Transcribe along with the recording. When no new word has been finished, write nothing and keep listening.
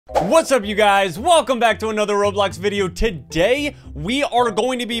What's up, you guys? Welcome back to another Roblox video. Today, we are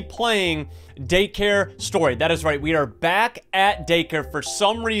going to be playing Daycare Story. That is right, we are back at Daycare. For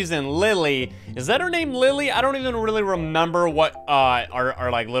some reason, Lily, is that her name, Lily? I don't even really remember what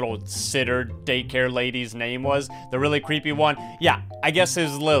our like little sitter daycare lady's name was. The really creepy one. Yeah, I guess it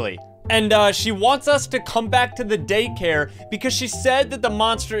was Lily. And she wants us to come back to the daycare because she said that the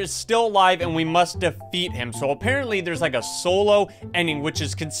monster is still alive and we must defeat him. So apparently there's like a solo ending, which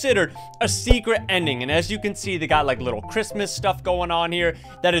is considered a secret ending. And as you can see, they got like little Christmas stuff going on here.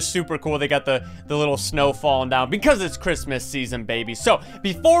 That is super cool. They got the little snow falling down because it's Christmas season, baby. So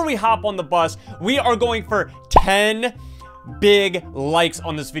before we hop on the bus, we are going for 10 big likes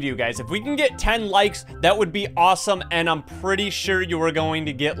on this video, guys. If we can get 10 likes, that would be awesome, and I'm pretty sure you are going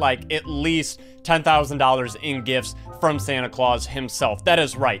to get like at least $10,000 in gifts from Santa Claus himself. That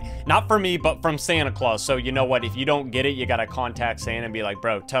is right, not for me, but from Santa Claus. So you know what, if you don't get it, you gotta contact Santa and be like,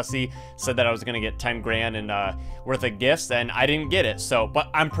 bro, Tussy said that I was gonna get 10 grand and worth of gifts, and I didn't get it. So, but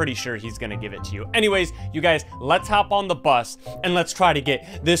I'm pretty sure he's gonna give it to you. Anyways, you guys, let's hop on the bus and let's try to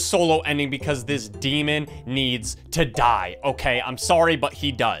get this solo ending because this demon needs to die. Okay, I'm sorry, but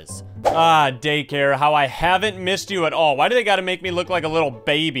he does. Ah, daycare, how I haven't missed you at all. Why do they gotta make me look like a little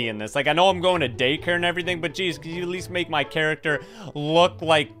baby in this? Like, I know I'm going to daycare and everything, but geez, could you at least make my character look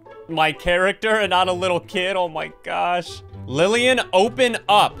like my character and not a little kid? Oh my gosh. Lillian, open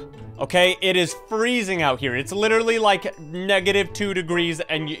up. Okay, it is freezing out here. It's literally like -2 degrees,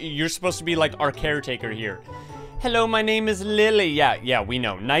 and you're supposed to be like our caretaker here. Hello, my name is Lily. Yeah, we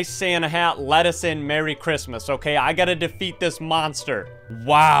know. Nice Santa hat. Let us in. Merry Christmas, okay? I gotta defeat this monster.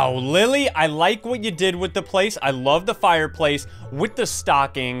 Wow, Lily, I like what you did with the place. I love the fireplace with the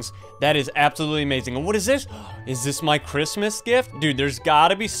stockings. That is absolutely amazing. And what is this? Is this my Christmas gift? Dude, there's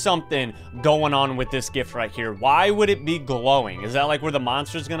gotta be something going on with this gift right here. Why would it be glowing? Is that like where the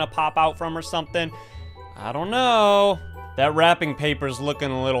monster's gonna pop out from or something? I don't know. That wrapping paper's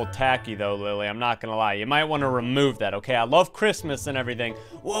looking a little tacky though, Lily. I'm not gonna lie. You might want to remove that, okay? I love Christmas and everything.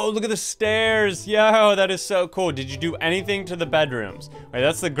 Whoa, look at the stairs. Yo, that is so cool. Did you do anything to the bedrooms? Wait,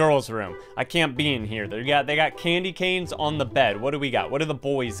 that's the girls' room. I can't be in here. They got candy canes on the bed. What do we got? What do the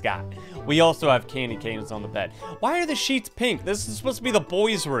boys got? We also have candy canes on the bed. Why are the sheets pink? This is supposed to be the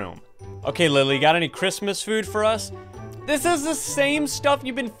boys' room. Okay, Lily, got any Christmas food for us? This is the same stuff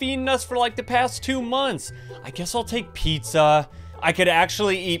you've been feeding us for like the past 2 months. I guess I'll take pizza. I could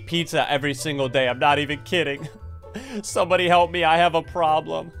actually eat pizza every single day. I'm not even kidding. Somebody help me. I have a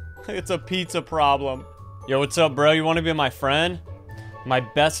problem. It's a pizza problem. Yo, what's up, bro? You want to be my friend? My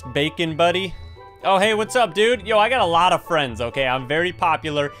best bacon buddy? Oh, hey, what's up, dude? Yo, I got a lot of friends, okay? I'm very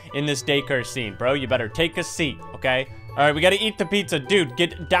popular in this daycare scene, bro. You better take a seat, okay? All right, we gotta eat the pizza. Dude,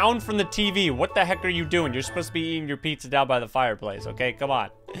 get down from the TV. What the heck are you doing? You're supposed to be eating your pizza down by the fireplace, okay? Come on.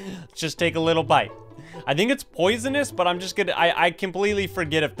 Let's just take a little bite. I think it's poisonous, but I'm just gonna... I completely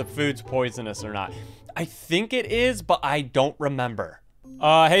forget if the food's poisonous or not. I think it is, but I don't remember.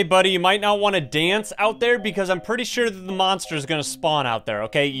 Hey, buddy, you might not want to dance out there because I'm pretty sure that the monster is gonna spawn out there,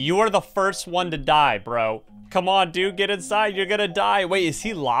 okay? You are the first one to die, bro. Come on, dude, get inside. You're gonna die. Wait, is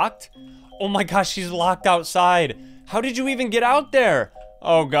he locked? Oh my gosh, he's locked outside. How did you even get out there?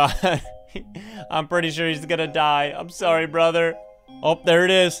 Oh, God. I'm pretty sure he's gonna die. I'm sorry, brother. Oh, there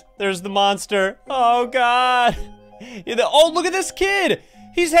it is. There's the monster. Oh, God. Oh, look at this kid.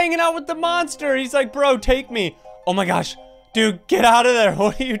 He's hanging out with the monster. He's like, bro, take me. Oh, my gosh. Dude, get out of there.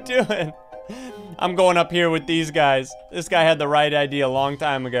 What are you doing? I'm going up here with these guys. This guy had the right idea a long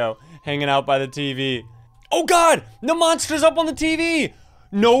time ago. Hanging out by the TV. Oh, God. The monster's up on the TV.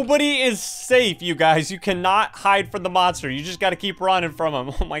 Nobody is safe, you guys. You cannot hide from the monster. You just gotta keep running from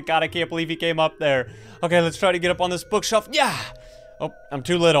him. Oh my God, I can't believe he came up there. Okay, let's try to get up on this bookshelf. Yeah! Oh, I'm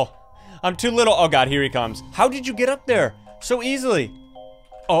too little. I'm too little. Oh God, here he comes. How did you get up there so easily?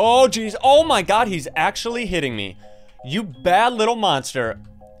 Oh, geez. Oh my God, he's actually hitting me. You bad little monster.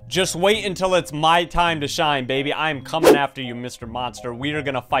 Just wait until it's my time to shine, baby. I'm coming after you, Mr. Monster. We are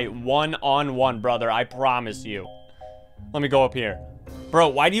gonna fight one-on-one, brother. I promise you. Let me go up here. Bro,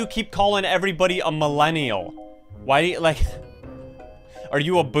 why do you keep calling everybody a millennial? Why do you, like... Are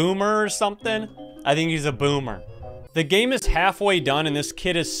you a boomer or something? I think he's a boomer. The game is halfway done and this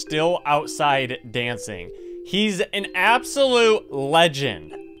kid is still outside dancing. He's an absolute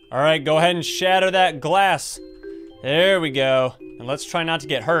legend. All right, go ahead and shatter that glass. There we go. And let's try not to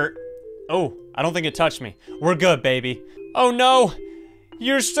get hurt. Oh, I don't think it touched me. We're good, baby. Oh no,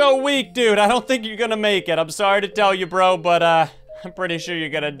 you're so weak, dude. I don't think you're gonna make it. I'm sorry to tell you, bro, but I'm pretty sure you're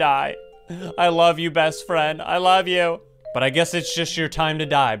gonna die. I love you, best friend. I love you. But I guess it's just your time to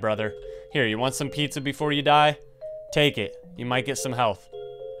die, brother. Here, you want some pizza before you die? Take it. You might get some health.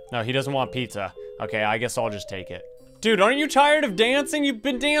 No, he doesn't want pizza. Okay, I guess I'll just take it. Dude, aren't you tired of dancing? You've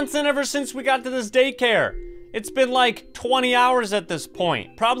been dancing ever since we got to this daycare. It's been like 20 hours at this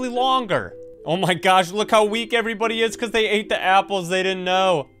point, probably longer. Oh my gosh, look how weak everybody is because they ate the apples they didn't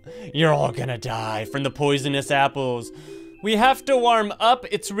know. You're all gonna die from the poisonous apples. We have to warm up.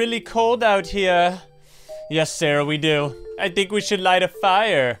 It's really cold out here. Yes, Sarah, we do. I think we should light a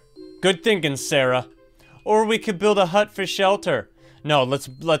fire. Good thinking, Sarah. Or we could build a hut for shelter. No, let's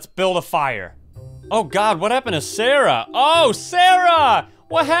build a fire. Oh God, what happened to Sarah? Oh, Sarah!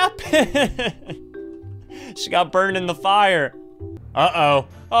 What happened? She got burned in the fire. Uh-oh.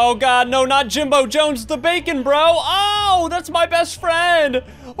 Oh God, no, not Jimbo Jones, the bacon, bro. Oh, that's my best friend.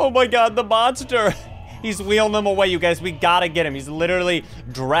 Oh my God, the monster. He's wheeling him away, you guys. We gotta get him. He's literally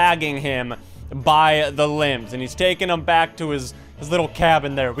dragging him by the limbs, and he's taking him back to his little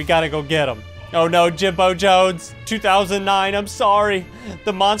cabin there. We gotta go get him. Oh no, Jimbo Jones, 2009, I'm sorry.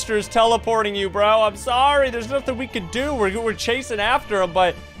 The monster is teleporting you, bro. I'm sorry, there's nothing we could do. We're chasing after him,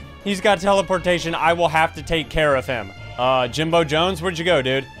 but he's got teleportation. I will have to take care of him. Jimbo Jones, where'd you go,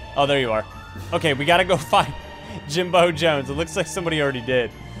 dude? Oh, there you are. Okay, we gotta go find Jimbo Jones. It looks like somebody already did.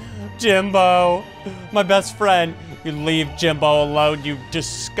 Jimbo, my best friend. You leave Jimbo alone, you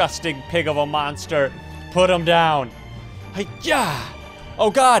disgusting pig of a monster. Put him down. Hi-ya! Oh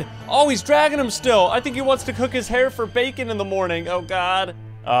God, oh, he's dragging him still. I think he wants to cook his hair for bacon in the morning. Oh God.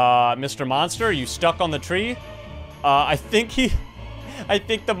 Mr. Monster, are you stuck on the tree? I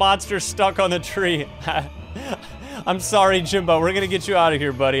think the monster's stuck on the tree. I'm sorry, Jimbo. We're gonna get you out of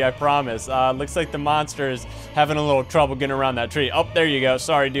here, buddy. I promise. Looks like the monster is having a little trouble getting around that tree. Oh, there you go.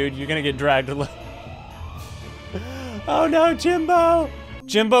 Sorry, dude. You're gonna get dragged a little. Oh no, Jimbo.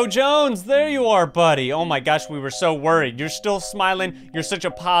 Jimbo Jones, there you are, buddy. Oh my gosh, we were so worried. You're still smiling. You're such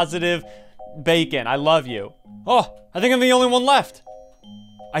a positive bacon. I love you. Oh, I think I'm the only one left.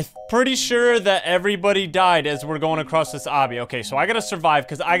 I'm pretty sure that everybody died as we're going across this obby. Okay, so I gotta survive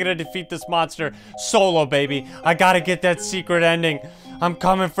because I gotta defeat this monster solo, baby. I gotta get that secret ending. I'm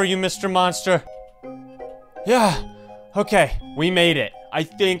coming for you, Mr. Monster. Yeah, okay, we made it. I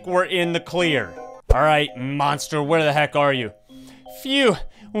think we're in the clear. All right, monster, where the heck are you? Phew,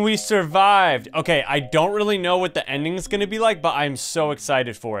 we survived. Okay, I don't really know what the ending is gonna be like, but I'm so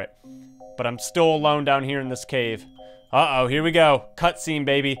excited for it. But I'm still alone down here in this cave. Uh-oh, here we go. Cutscene,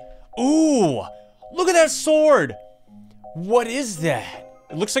 baby. Ooh, look at that sword. What is that?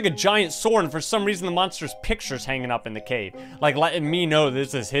 It looks like a giant sword, and for some reason the monster's picture's hanging up in the cave. Like letting me know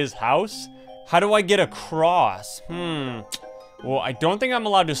this is his house. How do I get across? Well, I don't think I'm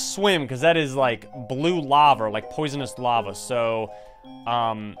allowed to swim because that is like blue lava, like poisonous lava. So,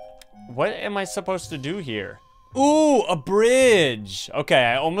 what am I supposed to do here? Ooh, a bridge. Okay,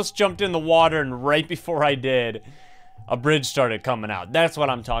 I almost jumped in the water, and right before I did, a bridge started coming out. That's what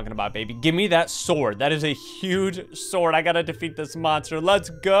I'm talking about, baby. Give me that sword. That is a huge sword. I gotta defeat this monster. Let's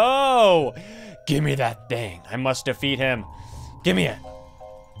go. Give me that thing. I must defeat him. Give me it.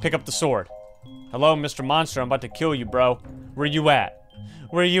 Pick up the sword. Hello, Mr. Monster. I'm about to kill you, bro. Where you at?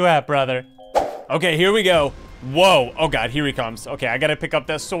 Where you at, brother? Okay, here we go. Whoa. Oh, God. Here he comes. Okay, I gotta pick up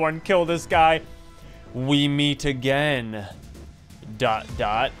that sword and kill this guy. We meet again. ...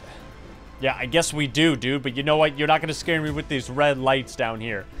 Yeah, I guess we do, dude. But you know what? You're not gonna scare me with these red lights down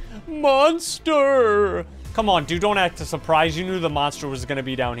here. Monster! Come on, dude. Don't act surprised. You knew the monster was gonna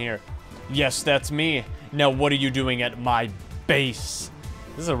be down here. Yes, that's me. Now, what are you doing at my base?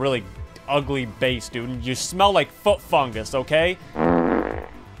 This is a really ugly base, dude. You smell like foot fungus, okay? I'm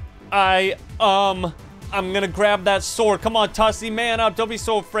gonna grab that sword. Come on, Tussy, man up. Don't be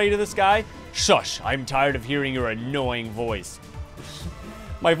so afraid of this guy. Shush, I'm tired of hearing your annoying voice.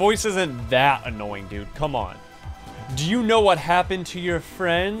 My voice isn't that annoying, dude. Come on. Do you know what happened to your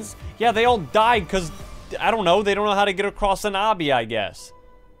friends? Yeah, they all died because, I don't know, they don't know how to get across an obby, I guess.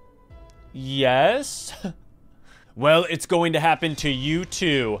 Yes? Well, it's going to happen to you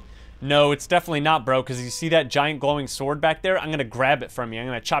too. No, it's definitely not, bro, because you see that giant glowing sword back there? I'm gonna grab it from you. I'm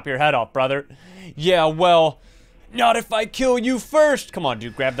gonna chop your head off, brother. Yeah, well, not if I kill you first. Come on,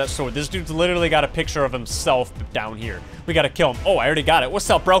 dude, grab that sword. This dude's literally got a picture of himself down here. We gotta kill him. Oh, I already got it. What's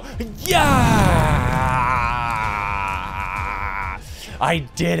up, bro? Yeah! I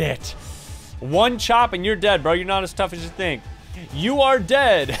did it. One chop and you're dead, bro. You're not as tough as you think. You are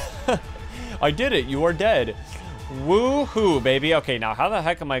dead. I did it. You are dead. Woohoo, baby. Okay, now how the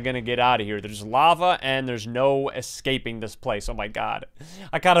heck am I gonna get out of here? There's lava and there's no escaping this place. Oh my God.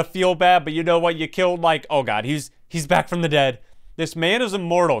 I kinda feel bad, but you know what? You killed like, oh God, he's back from the dead. This man is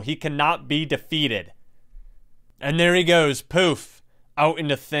immortal. He cannot be defeated. And there he goes, poof, out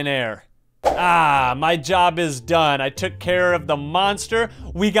into thin air. Ah, my job is done. I took care of the monster.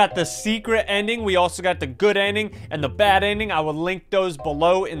 We got the secret ending. We also got the good ending and the bad ending. I will link those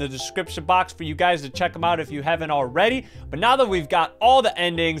below in the description box for you guys to check them out if you haven't already. But now that we've got all the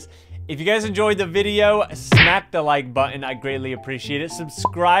endings, if you guys enjoyed the video, smack the like button. I greatly appreciate it.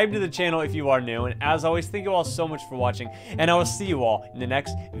 Subscribe to the channel if you are new. And as always, thank you all so much for watching. And I will see you all in the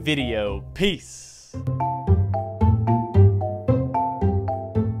next video. Peace.